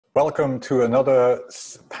Welcome to another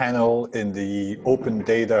panel in the Open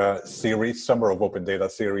Data series, Summer of Open Data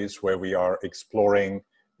series, where we are exploring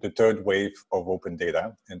the third wave of open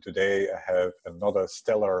data. And today I have another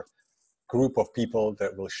stellar group of people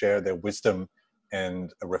that will share their wisdom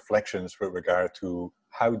and reflections with regard to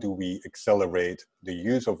how do we accelerate the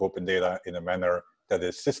use of open data in a manner that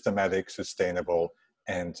is systematic, sustainable,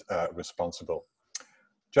 and responsible.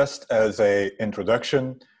 Just as an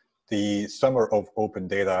introduction, the Summer of Open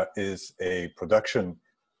Data is a production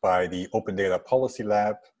by the Open Data Policy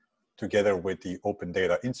Lab, together with the Open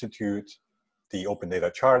Data Institute, the Open Data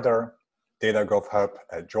Charter, Data GovHub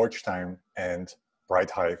at Georgetown, and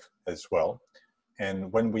BrightHive as well. And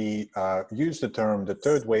when we use the term the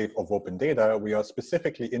third wave of open data, we are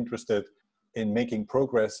specifically interested in making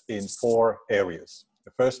progress in 4 areas.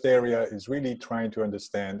 The first area is really trying to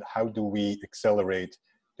understand how do we accelerate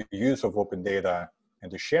the use of open data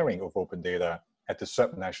and the sharing of open data at the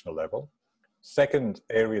subnational level. Second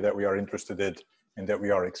area that we are interested in and that we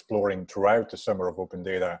are exploring throughout the Summer of Open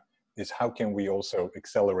Data is how can we also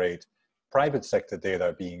accelerate private sector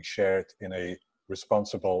data being shared in a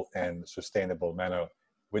responsible and sustainable manner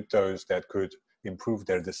with those that could improve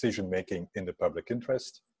their decision-making in the public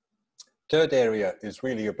interest. Third area is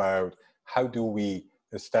really about how do we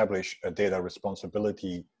establish a data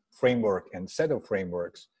responsibility framework and set of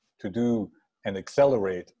frameworks to do and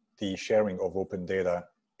accelerate the sharing of open data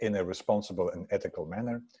in a responsible and ethical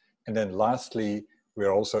manner. And then lastly, we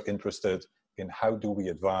are also interested in how do we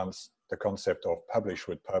advance the concept of publish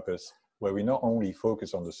with purpose, where we not only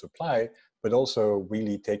focus on the supply, but also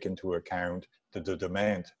really take into account the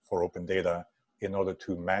demand for open data in order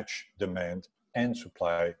to match demand and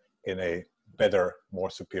supply in a better,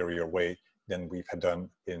 more superior way than we've done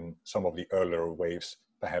in some of the earlier waves,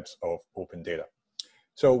 perhaps, of open data.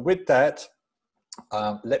 So with that,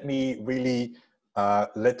 let me really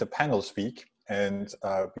let the panel speak. And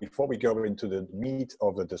before we go into the meat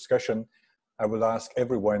of the discussion, I will ask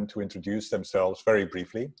everyone to introduce themselves very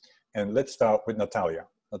briefly. And let's start with Natalia.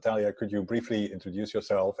 Natalia, could you briefly introduce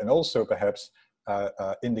yourself and also perhaps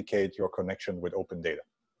indicate your connection with open data?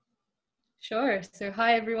 Sure. So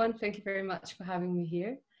hi, everyone. Thank you very much for having me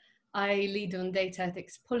here. I lead on data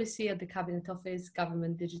ethics policy at the Cabinet Office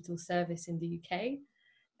Government Digital Service in the UK.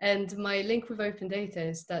 And my link with open data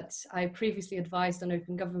is that I previously advised on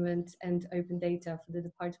open government and open data for the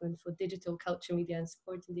Department for Digital Culture, Media and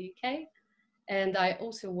Sport in the UK. And I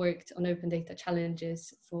also worked on open data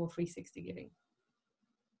challenges for 360 Giving.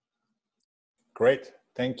 Great,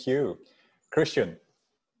 thank you. Christian.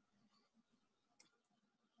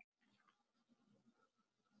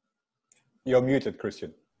 You're muted,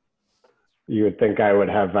 Christian. You would think I would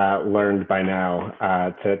have learned by now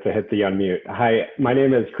to hit the unmute. Hi, my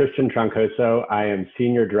name is Christian Troncoso. I am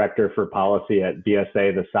Senior Director for Policy at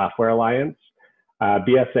BSA, the Software Alliance.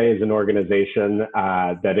 BSA is an organization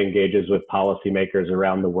that engages with policymakers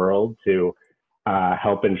around the world to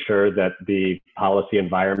help ensure that the policy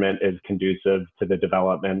environment is conducive to the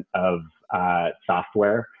development of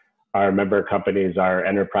software. Our member companies are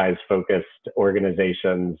enterprise-focused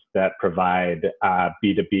organizations that provide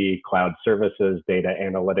B2B cloud services, data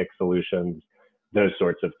analytics solutions, those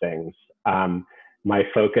sorts of things. My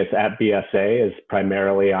focus at BSA is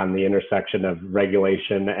primarily on the intersection of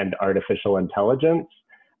regulation and artificial intelligence,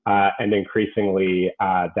 and increasingly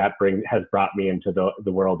that has brought me into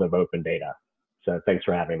the world of open data. So thanks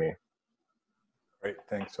for having me. Great,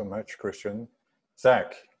 thanks so much, Christian.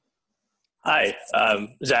 Zach. Hi,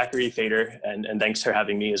 Zachary Fader, and thanks for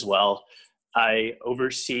having me as well. I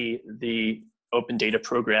oversee the Open Data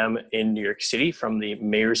program in New York City from the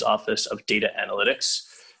Mayor's Office of Data Analytics.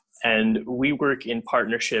 And we work in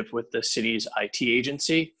partnership with the city's IT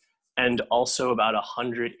agency and also about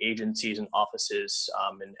 100 agencies and offices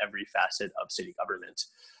in every facet of city government.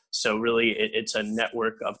 So really, it's a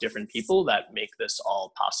network of different people that make this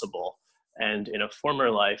all possible. And in a former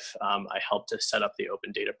life, I helped to set up the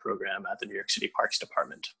Open Data program at the New York City Parks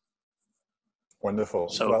Department. Wonderful.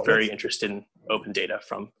 So well, very interested in open data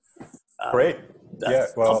from great. The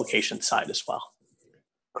publication side as well.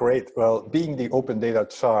 Great. Well, being the Open Data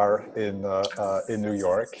Czar in New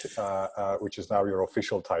York, which is now your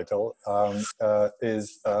official title,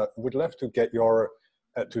 would love to get your,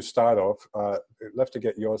 to start off, love to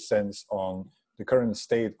get your sense on the current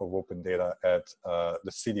state of open data at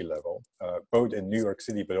the city level, both in New York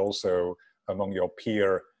City, but also among your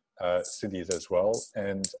peer cities as well,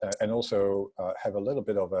 and also have a little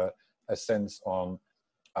bit of a sense on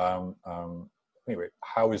anyway,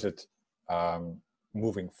 how is it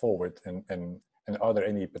moving forward, and are there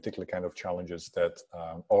any particular kind of challenges that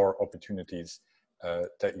or opportunities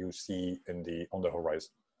that you see on the horizon?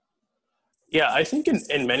 Yeah, I think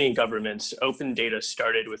in many governments, open data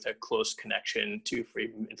started with a close connection to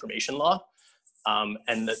freedom of information law.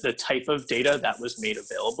 And the type of data that was made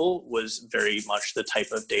available was very much the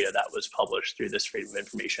type of data that was published through this freedom of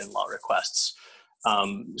information law requests.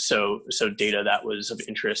 So data that was of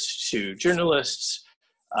interest to journalists,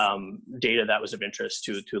 data that was of interest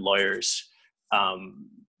to lawyers.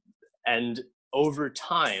 And over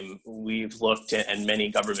time, we've looked at, and many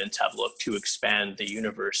governments have looked to expand the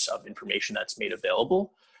universe of information that's made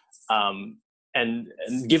available. And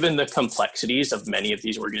given the complexities of many of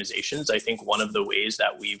these organizations, I think one of the ways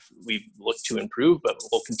that we've looked to improve, but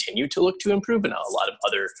will continue to look to improve, and a lot of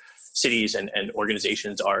other cities and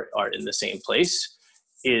organizations are in the same place,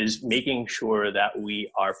 is making sure that we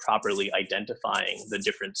are properly identifying the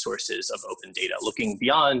different sources of open data, looking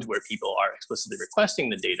beyond where people are explicitly requesting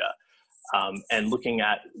the data, and looking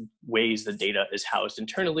at ways the data is housed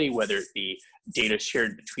internally, whether it be data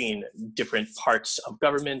shared between different parts of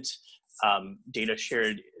government, data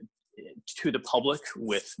shared to the public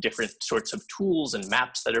with different sorts of tools and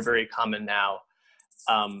maps that are very common now.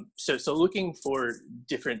 So looking for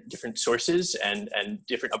different sources and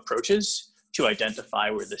different approaches to identify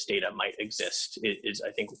where this data might exist is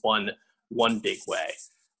I think, one big way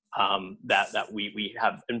that we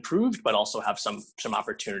have improved, but also have some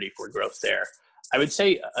opportunity for growth there. I would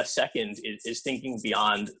say a second is thinking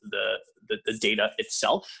beyond the data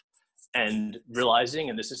itself, and realizing,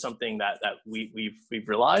 and this is something that we've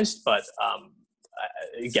realized, but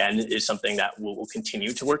again, is something that we'll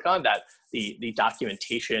continue to work on, that the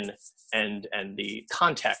documentation and the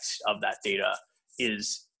context of that data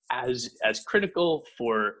is as critical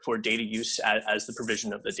for data use as the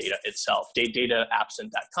provision of the data itself. Data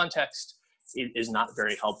absent that context is not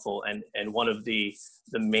very helpful, and one of the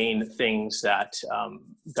main things that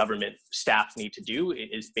government staff need to do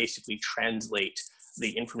is basically translate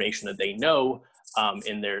the information that they know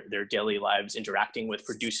in their daily lives, interacting with,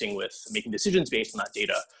 producing with, making decisions based on that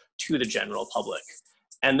data, to the general public.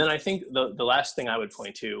 And then I think the last thing I would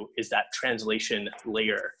point to is that translation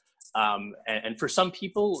layer. And for some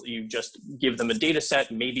people, you just give them a data set,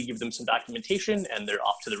 maybe give them some documentation, and they're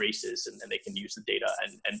off to the races, and they can use the data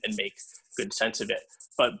and make good sense of it.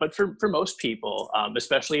 But for most people,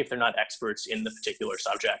 especially if they're not experts in the particular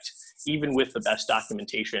subject, even with the best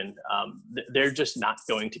documentation, they're just not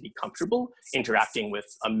going to be comfortable interacting with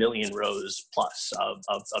 1 million rows plus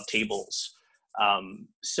of tables.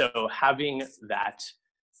 So having that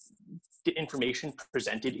information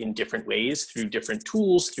presented in different ways, through different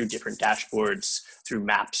tools, through different dashboards, through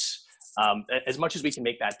maps, as much as we can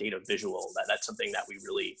make that data visual, that's something that we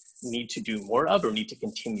really need to do more of, or need to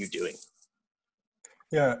continue doing.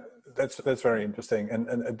 Yeah, that's very interesting.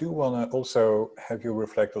 And I do want to also have you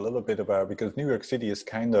reflect a little bit about, because New York City is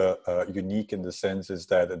kind of unique in the sense is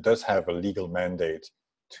that it does have a legal mandate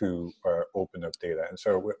to open up data. And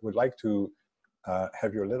so we'd like to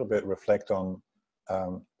have you a little bit reflect on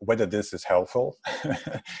whether this is helpful.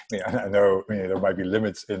 I know there might be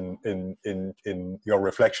limits in your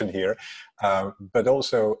reflection here, but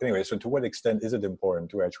also, anyway, so to what extent is it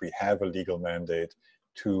important to actually have a legal mandate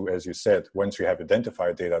to, as you said, once you have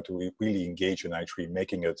identified data, to really engage in actually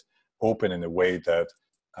making it open in a way that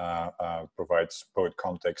provides both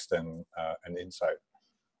context and insight?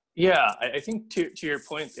 Yeah, I think to your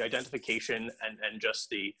point, the identification and just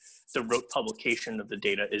the rote publication of the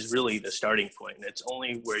data is really the starting point. And it's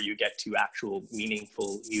only where you get to actual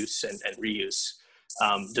meaningful use and reuse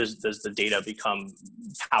does the data become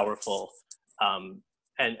powerful.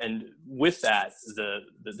 And with that,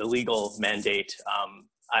 the legal mandate,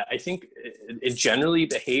 I think it generally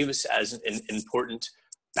behaves as an important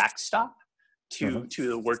backstop to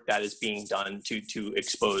the work that is being done to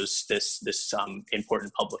expose this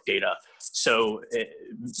important public data. So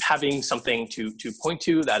having something to point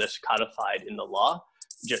to that is codified in the law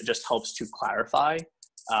just helps to clarify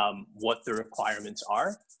what the requirements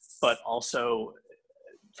are, but also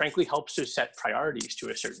frankly helps to set priorities to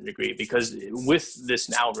a certain degree, because with this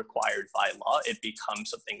now required by law, it becomes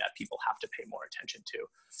something that people have to pay more attention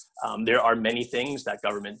to. There are many things that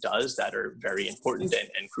government does that are very important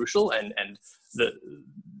and crucial, and the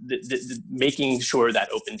making sure that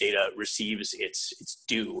open data receives its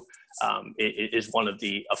due is one of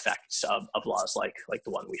the effects of laws like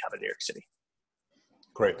the one we have in New York City.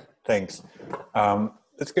 Great, thanks.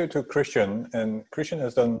 Let's go to Christian, and Christian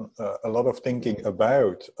has done a lot of thinking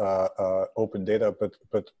about open data,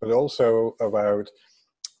 but also about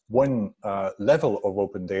one level of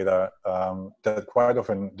open data that quite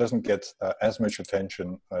often doesn't get as much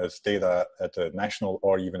attention as data at the national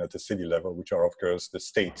or even at the city level, which are of course the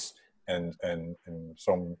states and in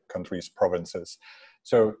some countries provinces.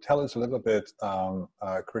 So tell us a little bit,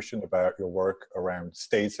 Christian, about your work around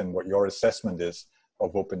states and what your assessment is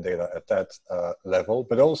of open data at that level,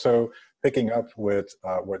 but also picking up with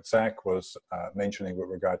what Zach was mentioning with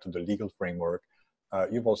regard to the legal framework.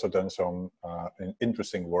 You've also done some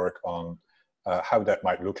interesting work on how that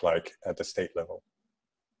might look like at the state level.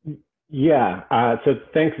 Yeah, so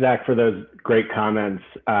thanks, Zach, for those great comments.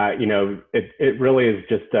 You know, it really is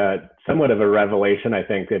just somewhat of a revelation. I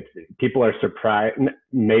think that people are surprised,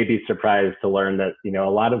 maybe surprised to learn that, you know,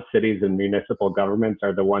 a lot of cities and municipal governments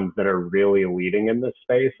are the ones that are really leading in this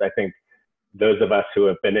space. I think those of us who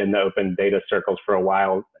have been in the open data circles for a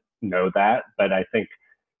while know that, but I think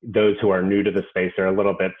those who are new to the space are a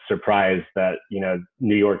little bit surprised that, you know,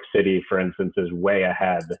 New York City, for instance, is way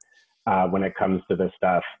ahead when it comes to this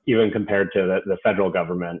stuff, even compared to the federal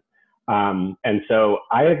government. And so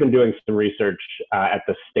I have been doing some research at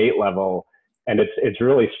the state level, and it's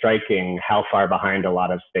really striking how far behind a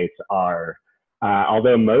lot of states are.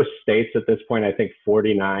 Although most states at this point, I think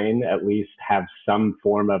 49 at least, have some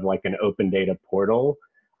form of like an open data portal.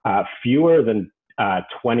 Fewer than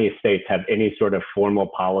 20 states have any sort of formal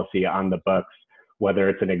policy on the books, whether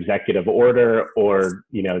it's an executive order or,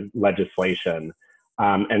 you know, legislation.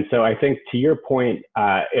 And so I think, to your point,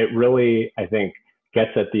 it really, I think,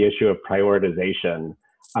 gets at the issue of prioritization.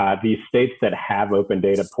 These states that have open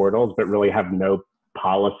data portals but really have no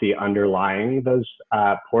policy underlying those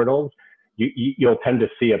portals, you'll tend to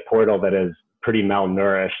see a portal that is pretty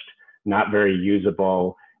malnourished, not very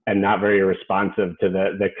usable, and not very responsive to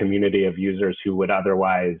the community of users who would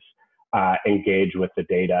otherwise engage with the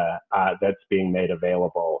data that's being made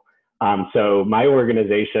available. So my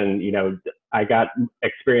organization, you know, I got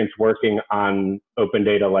experience working on open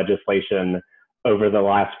data legislation over the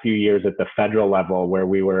last few years at the federal level, where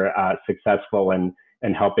we were successful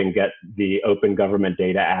in helping get the Open Government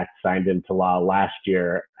Data Act signed into law last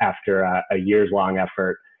year after a years-long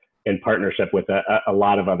effort in partnership with a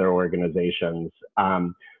lot of other organizations.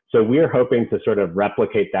 So we're hoping to sort of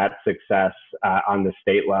replicate that success on the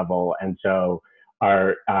state level, and so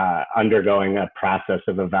are undergoing a process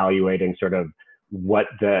of evaluating sort of what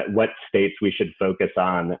states we should focus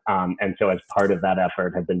on. And so as part of that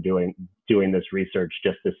effort, have been doing this research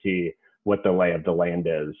just to see what the lay of the land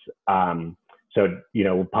is. So, you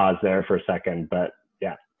know, we'll pause there for a second, but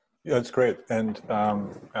yeah. Yeah, that's great. And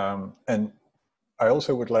I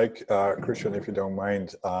also would like, Christian, if you don't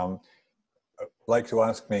mind, like to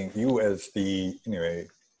ask you as the, you know, a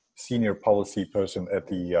senior policy person at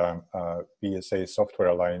the BSA Software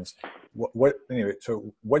Alliance, anyway,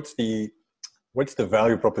 so what's the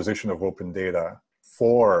value proposition of open data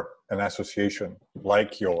for an association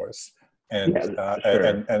like yours? And, yeah,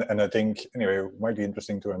 sure. and I think, anyway, it might be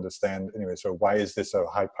interesting to understand, anyway, so why is this a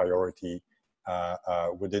high priority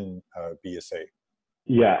within BSA?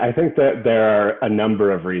 Yeah, I think that there are a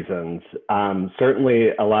number of reasons.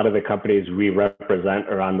 Certainly, a lot of the companies we represent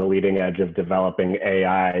are on the leading edge of developing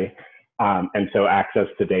AI. And so access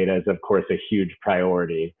to data is, of course, a huge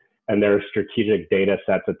priority. And there are strategic data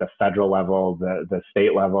sets at the federal level, the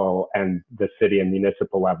state level, and the city and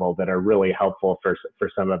municipal level that are really helpful for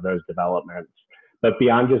some of those developments. But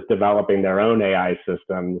beyond just developing their own AI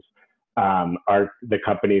systems, the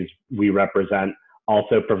companies we represent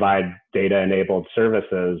also provide data-enabled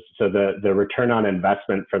services. So the return on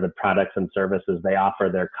investment for the products and services they offer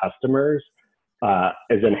their customers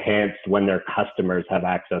is enhanced when their customers have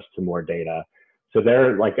access to more data. So there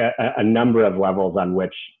are like a number of levels on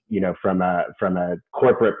which, you know, from a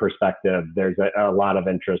corporate perspective, there's a lot of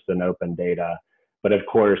interest in open data. But of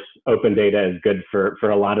course, open data is good for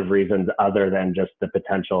a lot of reasons other than just the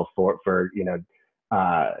potential for you know,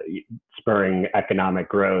 spurring economic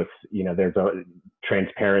growth. You know, there's a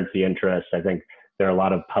transparency interest. I think there are a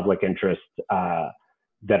lot of public interests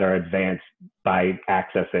that are advanced by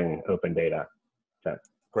accessing open data. So.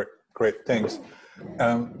 Great, thanks.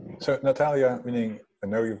 So Natalia, I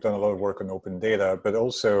know you've done a lot of work on open data, but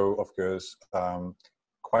also, of course,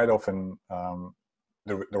 quite often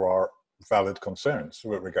there are valid concerns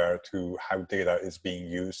with regard to how data is being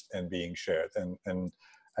used and being shared. And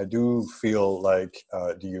I do feel like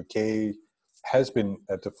the UK has been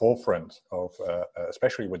at the forefront of,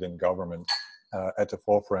 especially within government, at the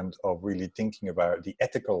forefront of really thinking about the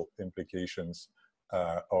ethical implications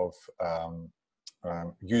of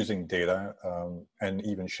using data and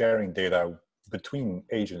even sharing data between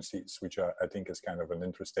agencies, which I think is kind of an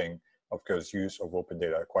interesting, of course, use of open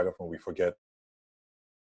data. Quite often we forget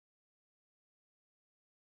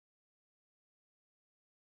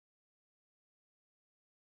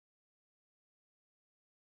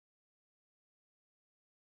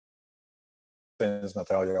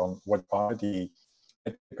Natalia, on what are the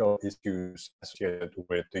ethical issues associated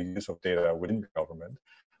with the use of data within government,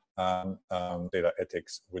 data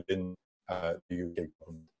ethics within the UK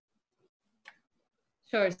government.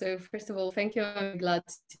 Sure. So first of all, thank you. I'm glad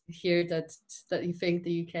to hear that you think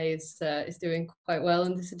the UK is doing quite well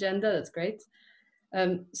on this agenda. That's great.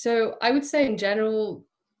 So I would say in general,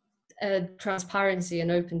 transparency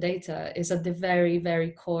and open data is at the very,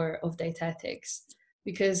 very core of data ethics,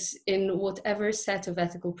 because in whatever set of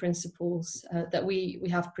ethical principles that we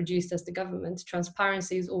have produced as the government,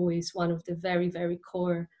 transparency is always one of the very, very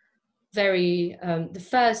core,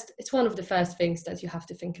 it's one of the first things that you have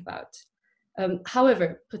to think about.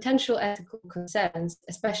 However, potential ethical concerns,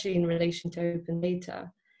 especially in relation to open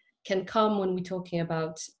data, can come when we're talking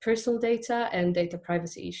about personal data and data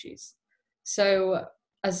privacy issues. So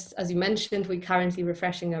as you mentioned, we're currently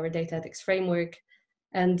refreshing our data ethics framework.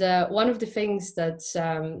 And one of the things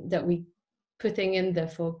that we putting in there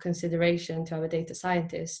for consideration to our data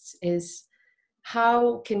scientists is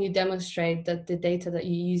how can you demonstrate that the data that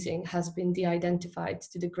you're using has been de-identified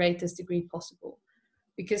to the greatest degree possible?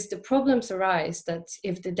 Because the problems arise that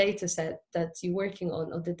if the data set that you're working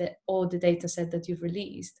on or the data set that you've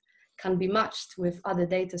released can be matched with other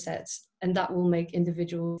data sets, and that will make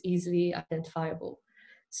individuals easily identifiable.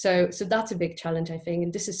 So that's a big challenge, I think,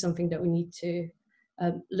 and this is something that we need to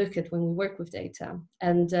look at when we work with data.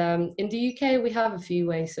 And in the UK, we have a few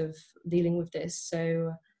ways of dealing with this.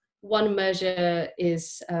 So one measure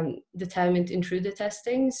is determined intruder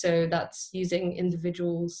testing. So that's using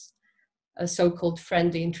individuals, so-called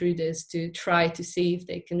friendly intruders, to try to see if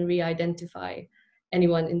they can re-identify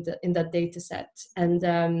anyone in that data set. And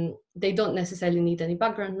they don't necessarily need any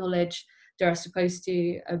background knowledge. They are supposed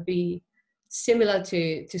to be similar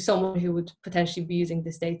to someone who would potentially be using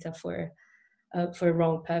this data for a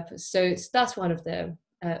wrong purpose. So that's one of the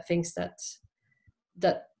things that's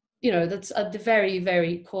at the very,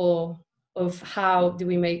 very core of how do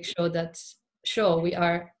we make sure that, sure, we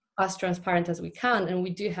are as transparent as we can, and we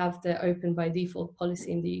do have the open by default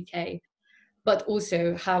policy in the UK, but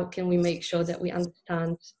also how can we make sure that we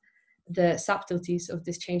understand the subtleties of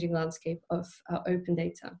this changing landscape of open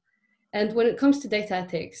data. And when it comes to data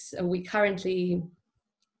ethics, we currently,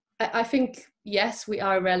 I think, yes, we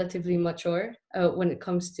are relatively mature when it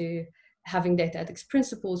comes to having data ethics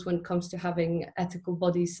principles, when it comes to having ethical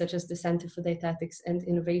bodies such as the Center for Data Ethics and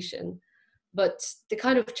Innovation. But the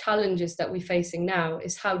kind of challenges that we're facing now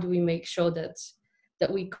is how do we make sure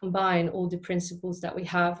that we combine all the principles that we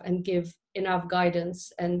have and give enough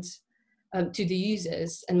guidance and to the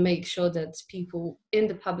users, and make sure that people in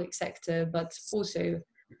the public sector, but also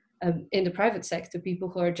in the private sector, people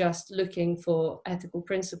who are just looking for ethical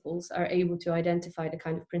principles are able to identify the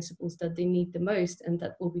kind of principles that they need the most and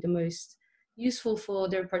that will be the most useful for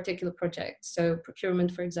their particular project. So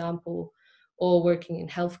procurement, for example, or working in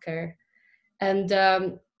healthcare. And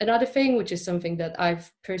another thing, which is something that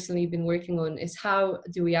I've personally been working on, is how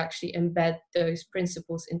do we actually embed those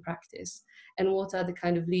principles in practice? And what are the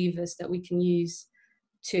kind of levers that we can use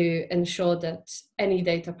to ensure that any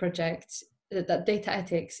data project, that data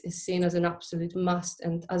ethics is seen as an absolute must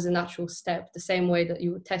and as a natural step, the same way that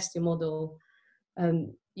you would test your model,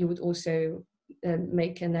 you would also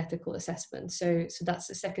make an ethical assessment. So that's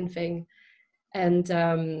the second thing. And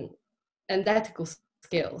ethical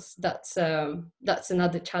skills, that's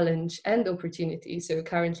another challenge and opportunity. So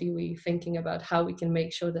currently we're thinking about how we can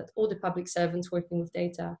make sure that all the public servants working with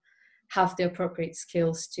data have the appropriate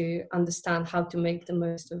skills to understand how to make the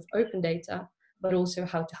most of open data, but also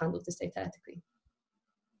how to handle this data ethically.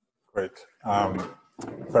 Great,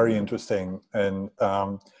 very interesting. And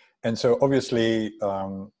so obviously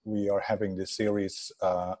we are having this series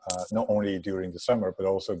not only during the summer, but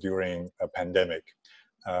also during a pandemic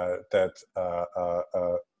that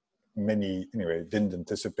many, anyway, didn't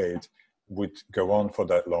anticipate would go on for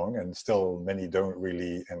that long, and still many don't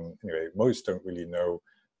really, and anyway, most don't really know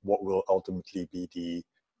what will ultimately be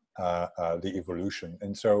the evolution.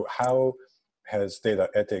 And so how has data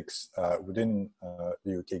ethics within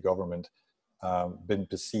the UK government been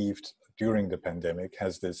perceived during the pandemic?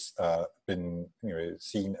 Has this been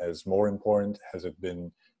seen as more important? Has it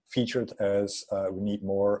been featured as we need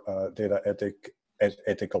more data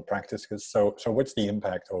ethical practices? So what's the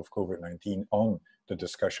impact of COVID-19 on the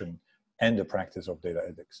discussion and the practice of data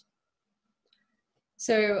ethics?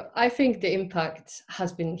 So I think the impact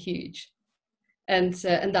has been huge. And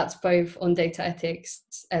that's both on data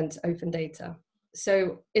ethics and open data.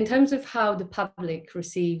 So in terms of how the public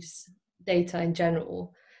receives data in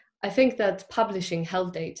general, I think that publishing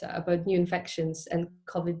health data about new infections and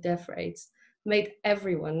COVID death rates made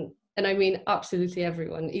everyone and I mean absolutely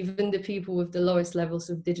everyone, even the people with the lowest levels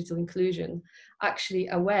of digital inclusion, actually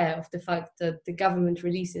aware of the fact that the government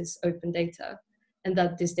releases open data and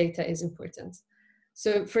that this data is important.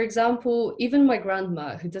 So for example, even my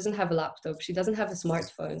grandma, who doesn't have a laptop, she doesn't have a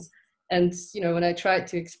smartphone. And when I tried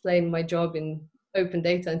to explain my job in open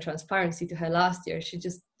data and transparency to her last year, she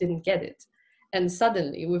just didn't get it. And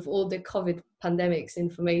suddenly, with all the COVID pandemics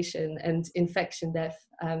information and infection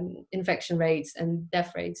rates and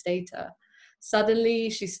death rates data, suddenly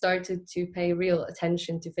she started to pay real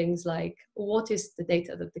attention to things like, what is the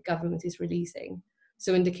data that the government is releasing?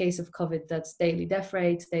 So in the case of COVID, that's daily death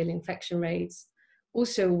rates, daily infection rates.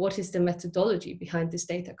 Also, what is the methodology behind this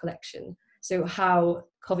data collection? So how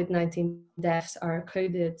COVID-19 deaths are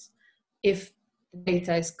coded, if the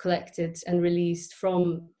data is collected and released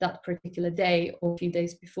from that particular day or a few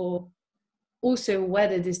days before. Also,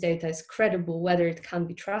 whether this data is credible, whether it can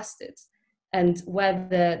be trusted, and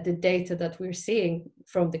whether the data that we're seeing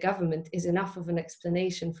from the government is enough of an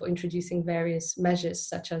explanation for introducing various measures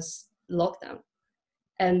such as lockdown.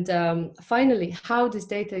 And finally, how this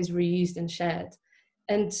data is reused and shared.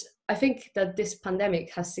 And I think that this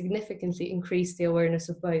pandemic has significantly increased the awareness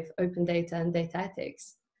of both open data and data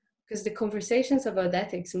ethics, because the conversations about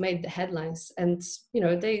ethics made the headlines, and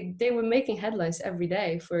they were making headlines every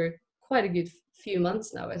day for quite a good few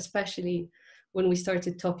months now, especially when we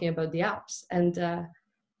started talking about the apps.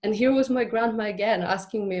 And here was my grandma again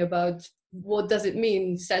asking me about what does it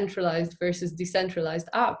mean centralized versus decentralized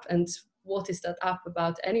app, and what is that app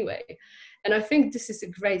about anyway? And I think this is a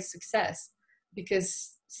great success,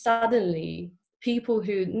 because suddenly people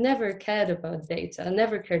who never cared about data,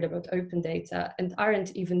 never cared about open data, and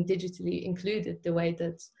aren't even digitally included the way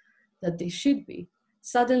that they should be,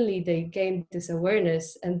 suddenly they gain this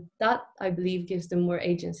awareness, and that, I believe, gives them more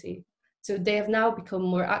agency. So they have now become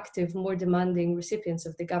more active, more demanding recipients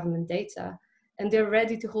of the government data, and they're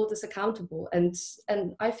ready to hold us accountable. And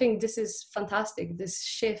I think this is fantastic, this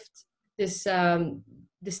shift, this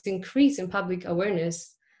increase in public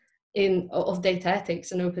awareness of data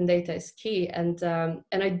ethics and open data is key. And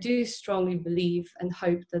I do strongly believe and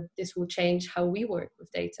hope that this will change how we work with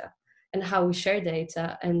data and how we share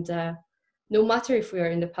data, and no matter if we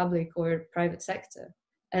are in the public or private sector.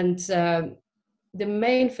 And the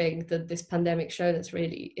main thing that this pandemic showed us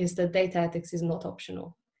really is that data ethics is not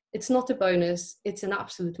optional. It's not a bonus, it's an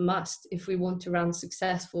absolute must if we want to run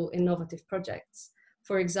successful, innovative projects.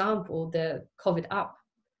 For example, the COVID app.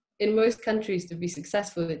 In most countries, to be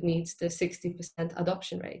successful, it needs the 60%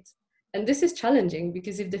 adoption rate. And this is challenging,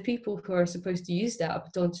 because if the people who are supposed to use the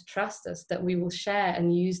app don't trust us that we will share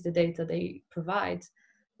and use the data they provide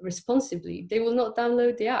responsibly, they will not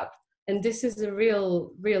download the app. And this is a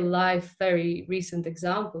real life, very recent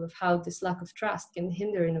example of how this lack of trust can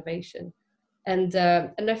hinder innovation. And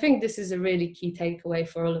I think this is a really key takeaway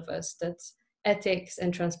for all of us, that ethics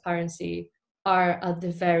and transparency are at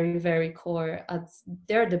the very, very core.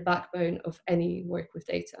 They're the backbone of any work with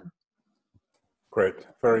data. Great,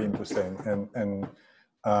 very interesting. And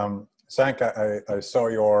Zach, I saw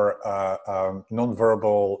your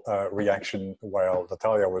non-verbal reaction while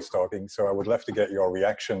Natalia was talking, so I would love to get your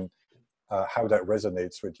reaction, how that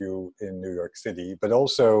resonates with you in New York City. But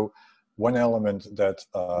also, one element that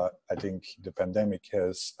I think the pandemic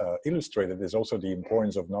has illustrated is also the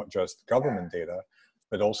importance of not just government data,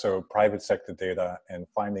 but also private sector data, and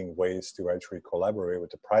finding ways to actually collaborate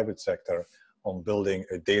with the private sector on building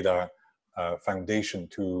a data foundation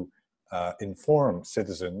to inform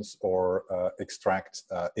citizens or extract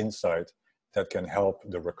insight that can help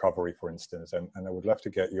the recovery, for instance. And I would love to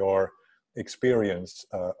get your experience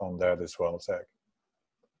on that as well, Zach.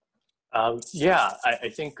 Yeah, I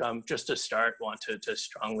think just to start, want to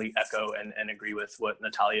strongly echo and agree with what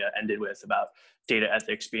Natalia ended with about data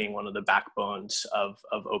ethics being one of the backbones of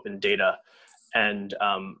open data. And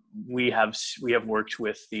we have worked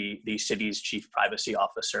with the city's chief privacy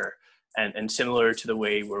officer, and similar to the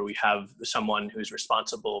way where we have someone who's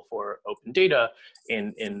responsible for open data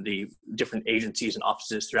in the different agencies and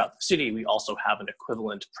offices throughout the city, we also have an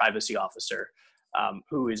equivalent privacy officer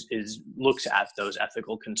who looks at those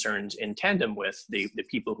ethical concerns in tandem with the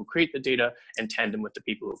people who create the data, in tandem with the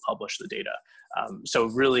people who publish the data. So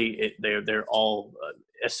really, they're all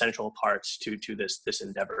essential parts to this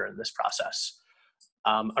endeavor and this process.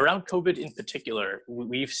 Around COVID in particular,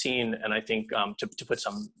 we've seen, and I think to put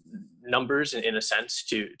some numbers in a sense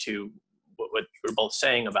to what you're both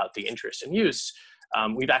saying about the interest and use,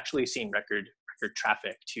 we've actually seen record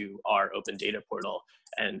traffic to our open data portal,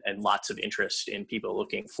 and lots of interest in people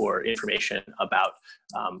looking for information about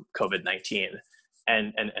COVID-19.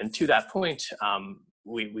 And to that point,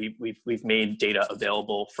 we've made data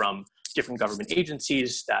available from different government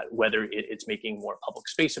agencies, that whether it's making more public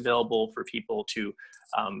space available for people to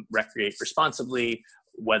recreate responsibly,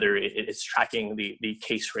 whether it's tracking the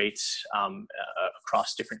case rates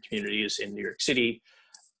across different communities in New York City,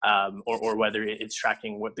 or whether it's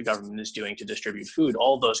tracking what the government is doing to distribute food.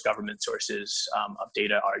 All those government sources of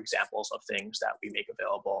data are examples of things that we make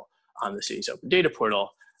available on the city's open data portal.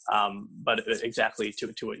 But exactly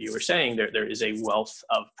to what you were saying, there is a wealth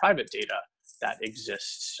of private data that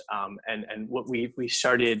exists. And what we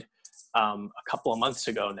started a couple of months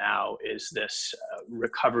ago now is this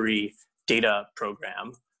recovery data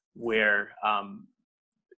program, where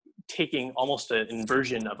taking almost an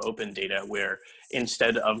inversion of open data, where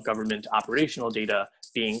instead of government operational data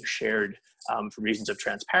being shared for reasons of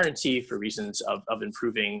transparency, for reasons of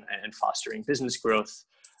improving and fostering business growth,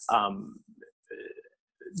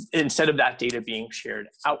 instead of that data being shared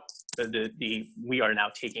out, we are now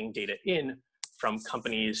taking data in from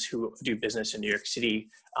companies who do business in New York City,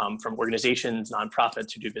 from organizations,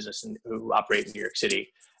 nonprofits who do business and who operate in New York City,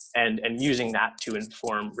 and using that to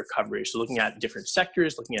inform recovery. So looking at different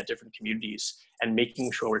sectors, looking at different communities, and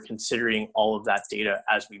making sure we're considering all of that data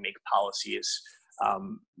as we make policies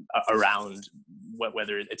around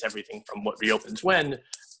whether it's everything from what reopens when,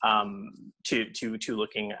 to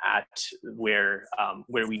looking at where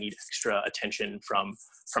we need extra attention from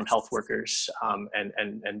health workers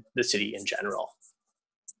and the city in general.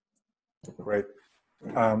 Great.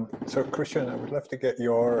 So Christian, I would love to get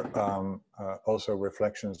your also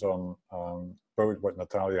reflections on both what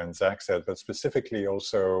Natalia and Zach said, but specifically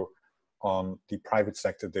also on the private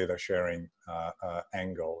sector data sharing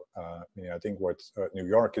angle. I think what New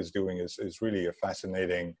York is doing is really a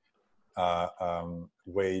fascinating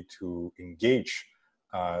way to engage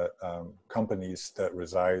companies that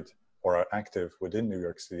reside or are active within New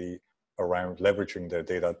York City around leveraging their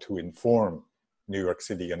data to inform New York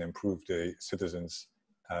City and improve the citizens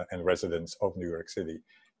and residents of New York City.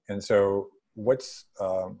 And so what's,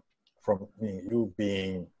 from you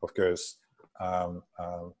being, of course,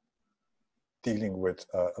 dealing with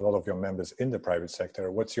a lot of your members in the private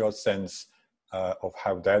sector, what's your sense of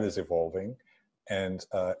how that is evolving? And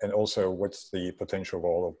also, what's the potential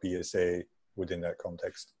role of BSA within that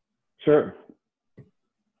context? Sure.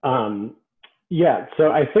 Yeah,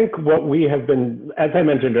 so I think what we have been, as I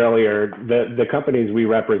mentioned earlier, the companies we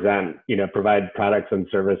represent, provide products and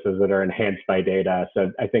services that are enhanced by data.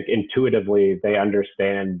 So I think intuitively they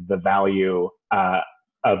understand the value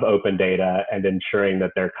of open data and ensuring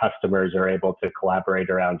that their customers are able to collaborate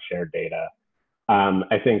around shared data.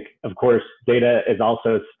 I think, of course, data is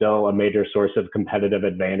also still a major source of competitive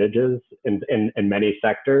advantages in many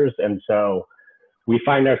sectors. And so we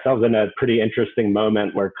find ourselves in a pretty interesting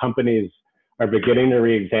moment where companies are beginning to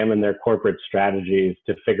re-examine their corporate strategies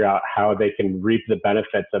to figure out how they can reap the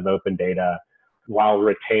benefits of open data while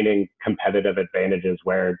retaining competitive advantages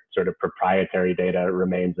where sort of proprietary data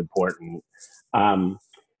remains important.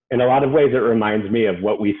 In a lot of ways, it reminds me of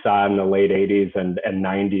what we saw in the late 80s and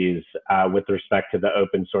 90s with respect to the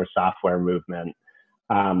open source software movement.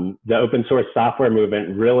 The open source software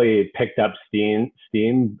movement really picked up steam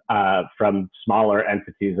from smaller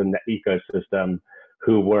entities in the ecosystem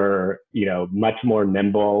who were, much more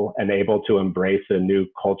nimble and able to embrace a new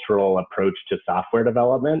cultural approach to software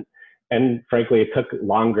development. And frankly, it took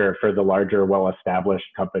longer for the larger, well-established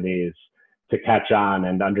companies to catch on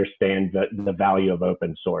and understand the value of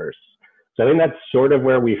open source. So I think that's sort of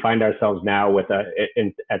where we find ourselves now with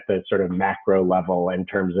at the sort of macro level in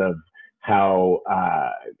terms of how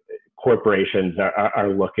corporations are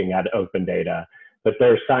looking at open data. But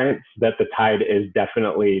there's signs that the tide is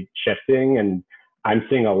definitely shifting, and I'm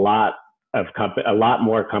seeing a lot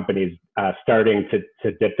more companies starting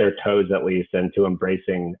to dip their toes at least into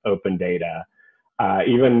embracing open data.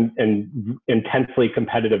 Even in intensely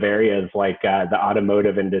competitive areas like the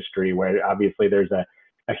automotive industry, where obviously there's a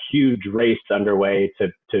huge race underway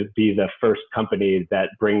to be the first company that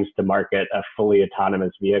brings to market a fully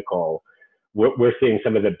autonomous vehicle. We're seeing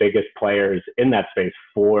some of the biggest players in that space,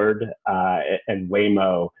 Ford and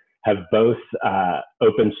Waymo, have both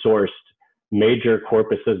open sourced major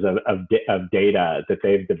corpuses of data that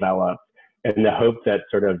they've developed in the hope that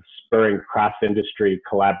sort of spurring cross-industry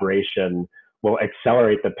collaboration will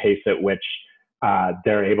accelerate the pace at which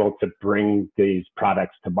they're able to bring these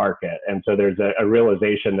products to market. And so there's a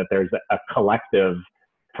realization that there's a collective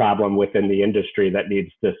problem within the industry that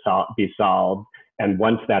needs to be solved. And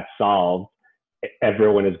once that's solved,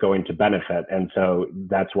 everyone is going to benefit. And so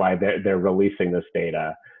that's why they're releasing this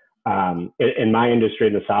data. In my industry,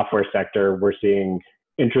 in the software sector, we're seeing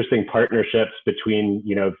interesting partnerships between,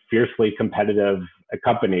 fiercely competitive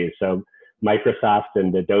companies. So Microsoft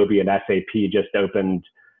and Adobe and SAP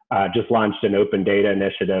just launched an open data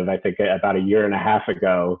initiative, I think about a year and a half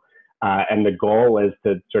ago. And the goal is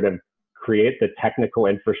to sort of create the technical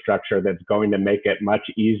infrastructure that's going to make it much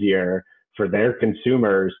easier for their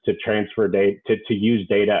consumers to transfer data, to use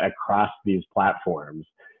data across these platforms.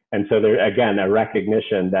 And so there, again, a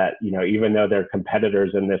recognition that, even though they're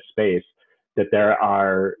competitors in this space, that there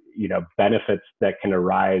are, benefits that can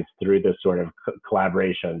arise through this sort of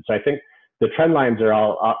collaboration. So I think the trend lines are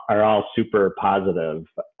all super positive.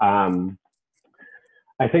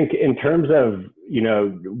 I think in terms of,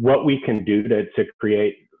 what we can do to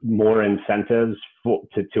create more incentives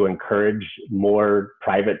to encourage more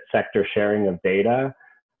private sector sharing of data,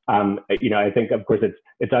 I think, of course,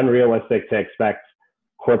 it's unrealistic to expect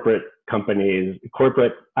corporations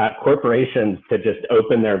to just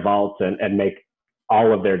open their vaults and make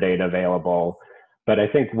all of their data available. But I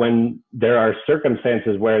think when there are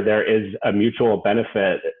circumstances where there is a mutual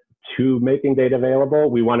benefit to making data available,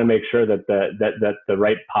 we want to make sure that the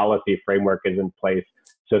right policy framework is in place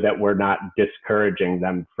so that we're not discouraging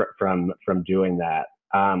them from doing that.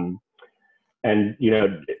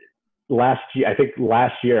 Last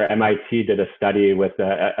year, MIT did a study with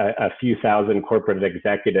a few thousand corporate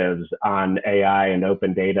executives on AI and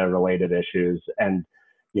open data related issues. And,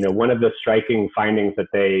 one of the striking findings that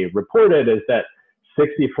they reported is that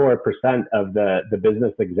 64% of the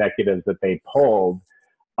business executives that they polled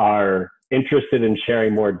are interested in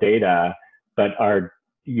sharing more data, but are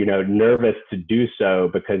nervous to do so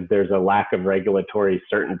because there's a lack of regulatory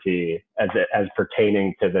certainty as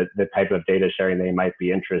pertaining to the type of data sharing they might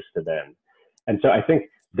be interested in. And so I think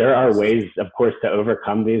there are ways, of course, to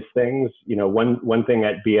overcome these things. One thing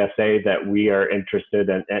at BSA that we are interested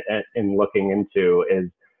in looking into is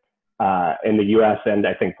in the US and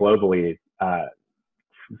I think globally,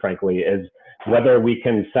 frankly, is whether we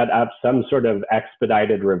can set up some sort of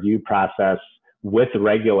expedited review process with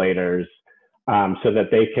regulators so that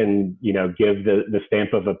they can, give the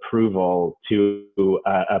stamp of approval to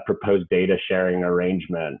a proposed data sharing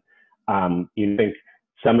arrangement. You think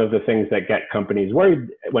some of the things that get companies worried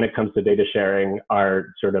when it comes to data sharing are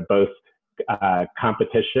sort of both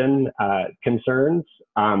competition concerns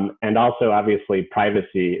and also obviously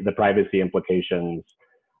the privacy implications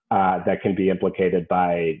that can be implicated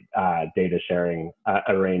by data sharing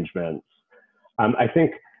arrangements. I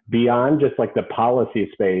think beyond just like the policy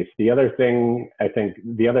space, the other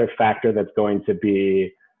factor that's going to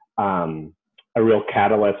be a real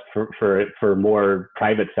catalyst for more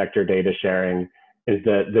private sector data sharing is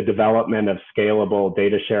the development of scalable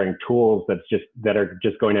data sharing tools that are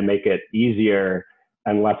just going to make it easier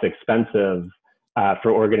and less expensive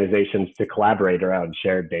for organizations to collaborate around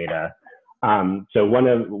shared data. So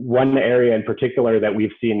one area in particular that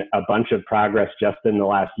we've seen a bunch of progress just in the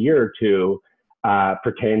last year or two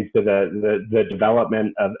pertains to the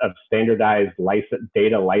development of standardized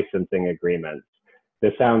data licensing agreements.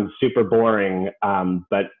 This sounds super boring,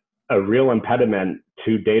 but a real impediment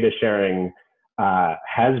to data sharing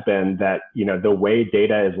has been that the way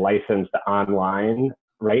data is licensed online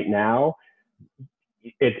right now,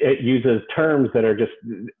 it uses terms that are just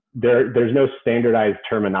there's no standardized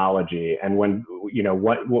terminology, and when a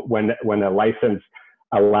license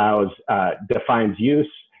defines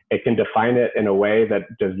use, it can define it in a way that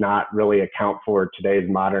does not really account for today's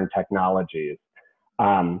modern technologies.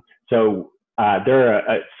 So there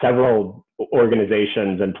are several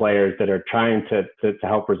organizations and players that are trying to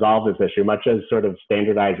help resolve this issue, much as sort of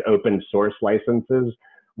standardized open source licenses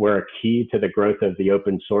were a key to the growth of the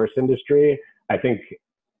open source industry. I think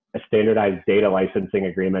standardized data licensing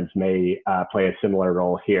agreements may play a similar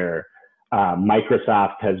role here.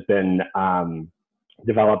 Microsoft has been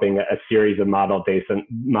developing a series of model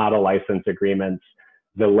license agreements.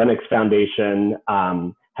 The Linux Foundation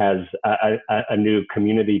has a new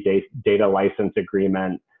community data license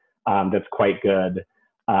agreement that's quite good.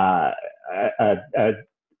 A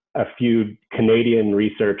few Canadian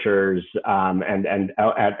researchers and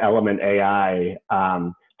at Element AI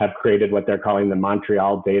have created what they're calling the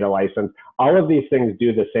Montreal Data License. All of these things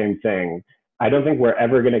do the same thing. I don't think we're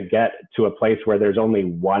ever going to get to a place where there's only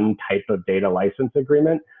one type of data license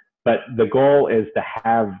agreement, but the goal is to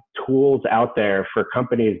have tools out there for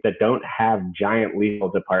companies that don't have giant legal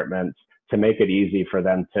departments to make it easy for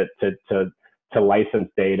them to license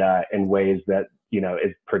data in ways that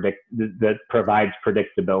that provides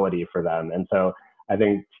predictability for them. And so I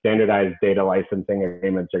think standardized data licensing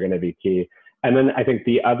agreements are going to be key. And then I think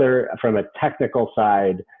the other, from a technical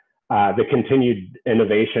side, the continued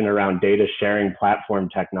innovation around data sharing platform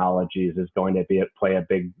technologies is going to play a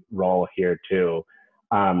big role here too.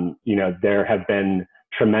 there have been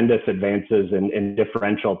tremendous advances in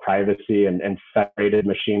differential privacy and federated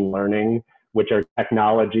machine learning, which are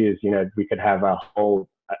technologies, we could have a whole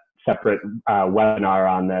separate webinar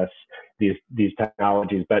on these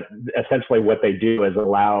technologies, but essentially what they do is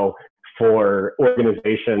allow for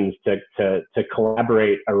organizations to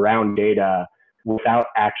collaborate around data without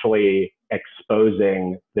actually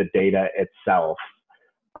exposing the data itself.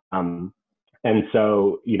 And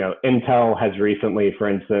so, Intel has recently, for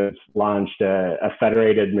instance, launched a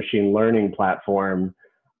federated machine learning platform,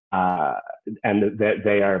 and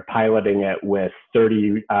they are piloting it with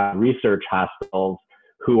 30 research hospitals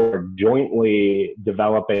who are jointly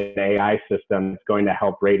developing an AI system that's going to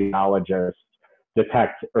help radiologists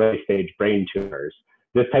detect early stage brain tumors.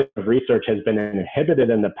 This type of research has been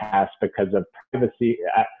inhibited in the past because of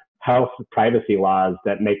health privacy laws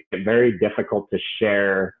that make it very difficult to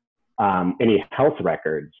share any health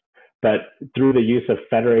records. But through the use of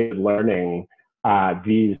federated learning,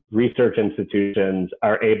 these research institutions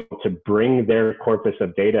are able to bring their corpus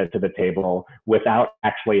of data to the table without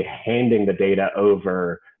actually handing the data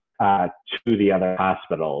over to the other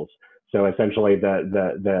hospitals. So essentially,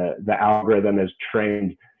 the algorithm is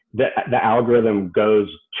trained. The algorithm goes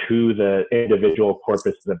to the individual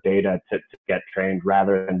corpus of data to get trained,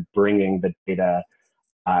 rather than bringing the data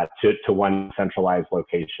to one centralized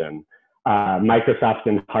location. Microsoft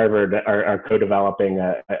and Harvard are co-developing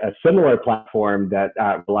a similar platform that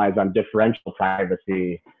relies on differential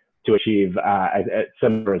privacy to achieve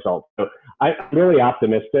similar results. So I'm really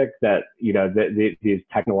optimistic that these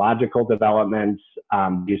technological developments,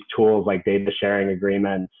 these tools like data sharing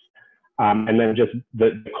agreements, and then just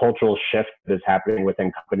the cultural shift that is happening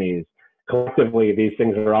within companies, collectively, these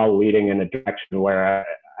things are all leading in a direction where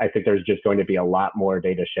I think there's just going to be a lot more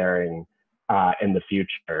data sharing in the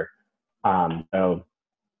future. So,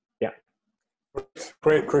 yeah.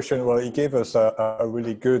 Great, Christian. Well, you gave us a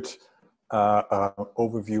really good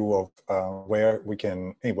overview of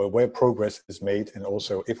where progress is made, and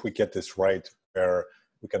also if we get this right, where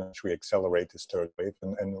we can actually accelerate this third wave.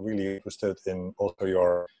 And really interested in also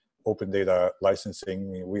your open data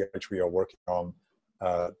licensing. We actually are working on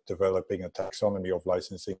developing a taxonomy of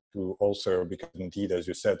licensing to also, because indeed, as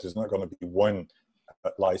you said, there's not going to be one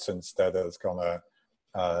license that is going to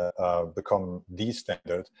become the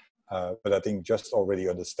standard, but I think just already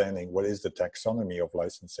understanding what is the taxonomy of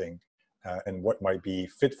licensing and what might be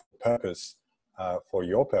fit for purpose for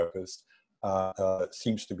your purpose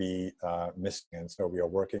seems to be missing, and so we are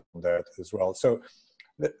working on that as well. So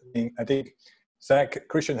I think Zach,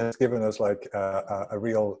 Christian has given us like a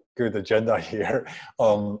real good agenda here.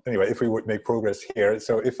 Anyway, if we would make progress here.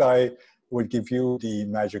 So if I would give you the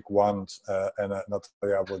magic wand, and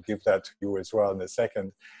Natalia, I will give that to you as well in a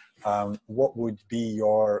second. What would be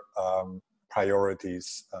your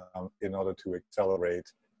priorities in order to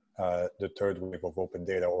accelerate the third wave of open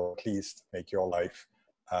data, or at least make your life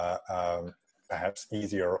perhaps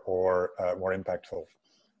easier or more impactful?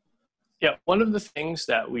 Yeah, one of the things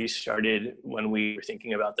that we started when we were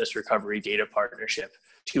thinking about this recovery data partnership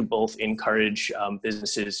to both encourage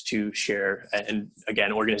businesses to share, and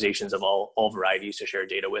again, organizations of all varieties to share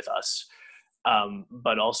data with us,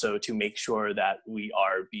 but also to make sure that we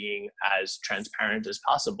are being as transparent as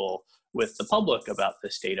possible with the public about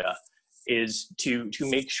this data, is to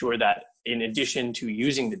make sure that in addition to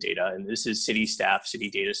using the data, and this is city staff,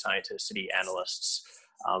 city data scientists, city analysts,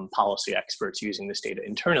 policy experts using this data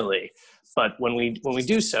internally, but when we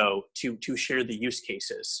do so, to share the use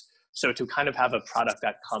cases. So to kind of have a product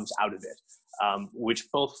that comes out of it,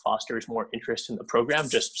 which both fosters more interest in the program.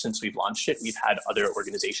 Just since we've launched it, we've had other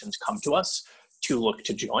organizations come to us to look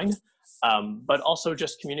to join, but also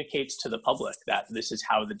just communicates to the public that this is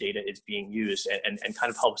how the data is being used, and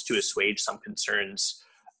kind of helps to assuage some concerns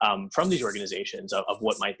from these organizations of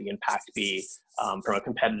what might the impact be from a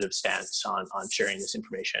competitive stance on sharing this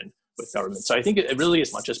information with government. So I think it really,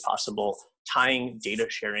 as much as possible, tying data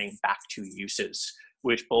sharing back to uses,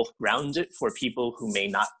 which both grounds it for people who may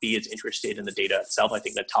not be as interested in the data itself. I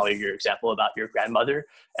think, Natalia, your example about your grandmother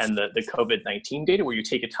and the COVID-19 data, where you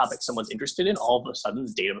take a topic someone's interested in, all of a sudden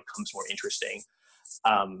the data becomes more interesting.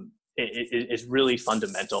 It is really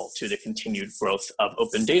fundamental to the continued growth of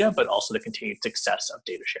open data, but also the continued success of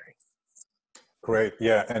data sharing. Great,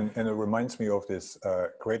 yeah, and it reminds me of this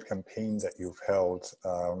great campaign that you've held,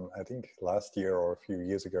 I think last year or a few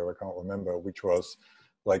years ago, I can't remember, which was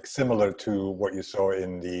like similar to what you saw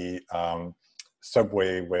in the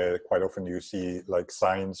subway, where quite often you see like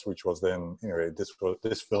signs, which was then,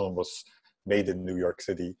 this film was made in New York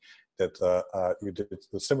City, that you did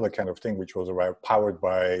a similar kind of thing, which was around powered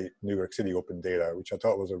by New York City Open Data, which I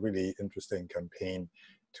thought was a really interesting campaign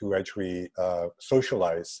to actually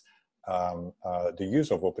socialize the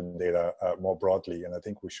use of open data more broadly. And I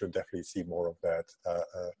think we should definitely see more of that.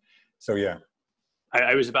 So yeah.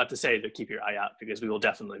 I was about to say to keep your eye out, because we will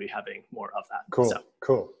definitely be having more of that. Cool, so.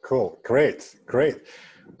 Cool. Great.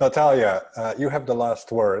 Natalia, you have the last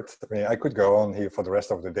word. I mean, I could go on here for the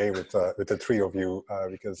rest of the day with the three of you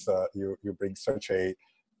because you bring such a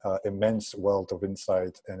immense wealth of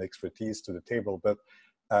insight and expertise to the table. But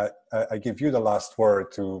I give you the last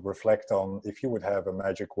word to reflect on. If you would have a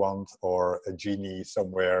magic wand or a genie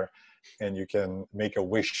somewhere and you can make a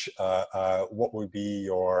wish, what would be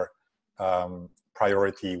your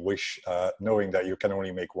priority wish, knowing that you can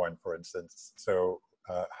only make one, for instance? So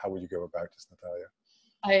how would you go about this, Natalia?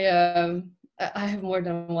 I have more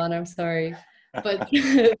than one, I'm sorry. But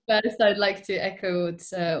first, I'd like to echo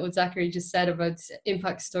what Zachary just said about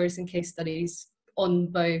impact stories and case studies on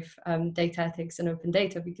both data ethics and open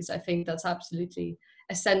data, because I think that's absolutely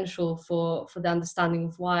essential for the understanding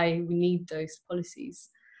of why we need those policies.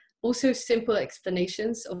 Also, simple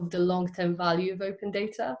explanations of the long-term value of open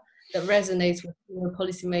data that resonates with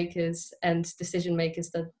policymakers and decision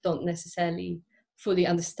makers that don't necessarily fully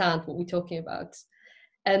understand what we're talking about.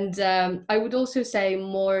 And I would also say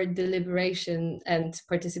more deliberation and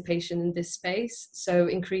participation in this space. So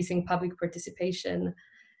increasing public participation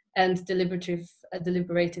and deliberative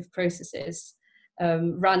processes,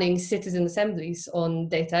 running citizen assemblies on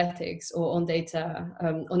data ethics or on data,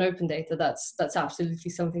 on open data. That's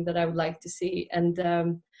absolutely something that I would like to see. And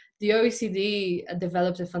the OECD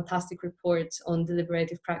developed a fantastic report on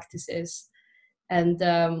deliberative practices. And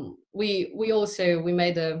we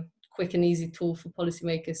made a quick and easy tool for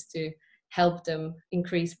policymakers to help them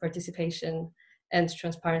increase participation and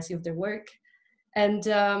transparency of their work. And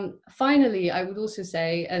finally, I would also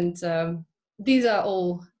say, and these are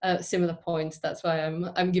all similar points, that's why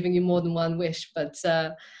I'm giving you more than one wish, but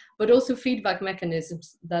also feedback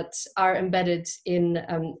mechanisms that are embedded in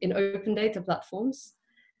open data platforms,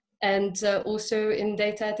 and also in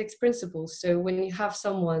data ethics principles. So when you have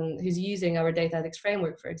someone who's using our data ethics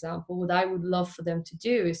framework, for example, what I would love for them to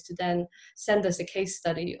do is to then send us a case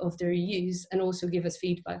study of their use and also give us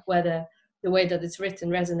feedback, whether the way that it's written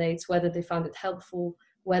resonates, whether they found it helpful,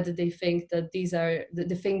 whether they think that these are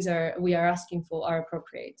the things we are asking for are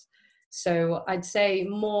appropriate. So I'd say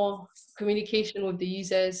more communication with the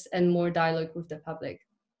users and more dialogue with the public.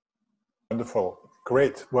 Wonderful.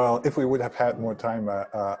 Great. Well, if we would have had more time,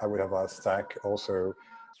 I would have asked Zach also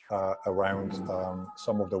around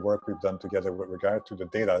some of the work we've done together with regard to the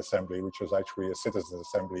data assembly, which was actually a citizen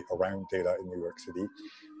assembly around data in New York City.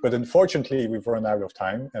 But unfortunately, we've run out of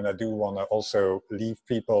time, and I do want to also leave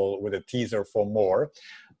people with a teaser for more.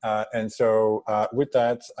 And so with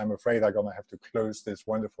that, I'm afraid I'm going to have to close this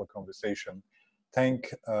wonderful conversation.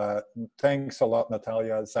 Thanks a lot,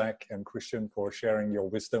 Natalia, Zach, and Christian, for sharing your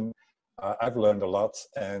wisdom. I've learned a lot,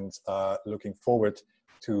 and looking forward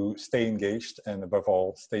to stay engaged and above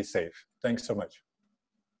all, stay safe. Thanks so much.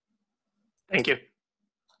 Thank you.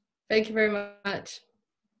 Thank you very much.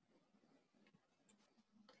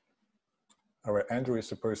 All right, Andrew is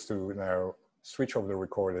supposed to now switch off the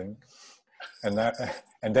recording, and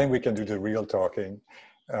then we can do the real talking.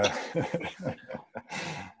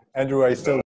 Andrew, I still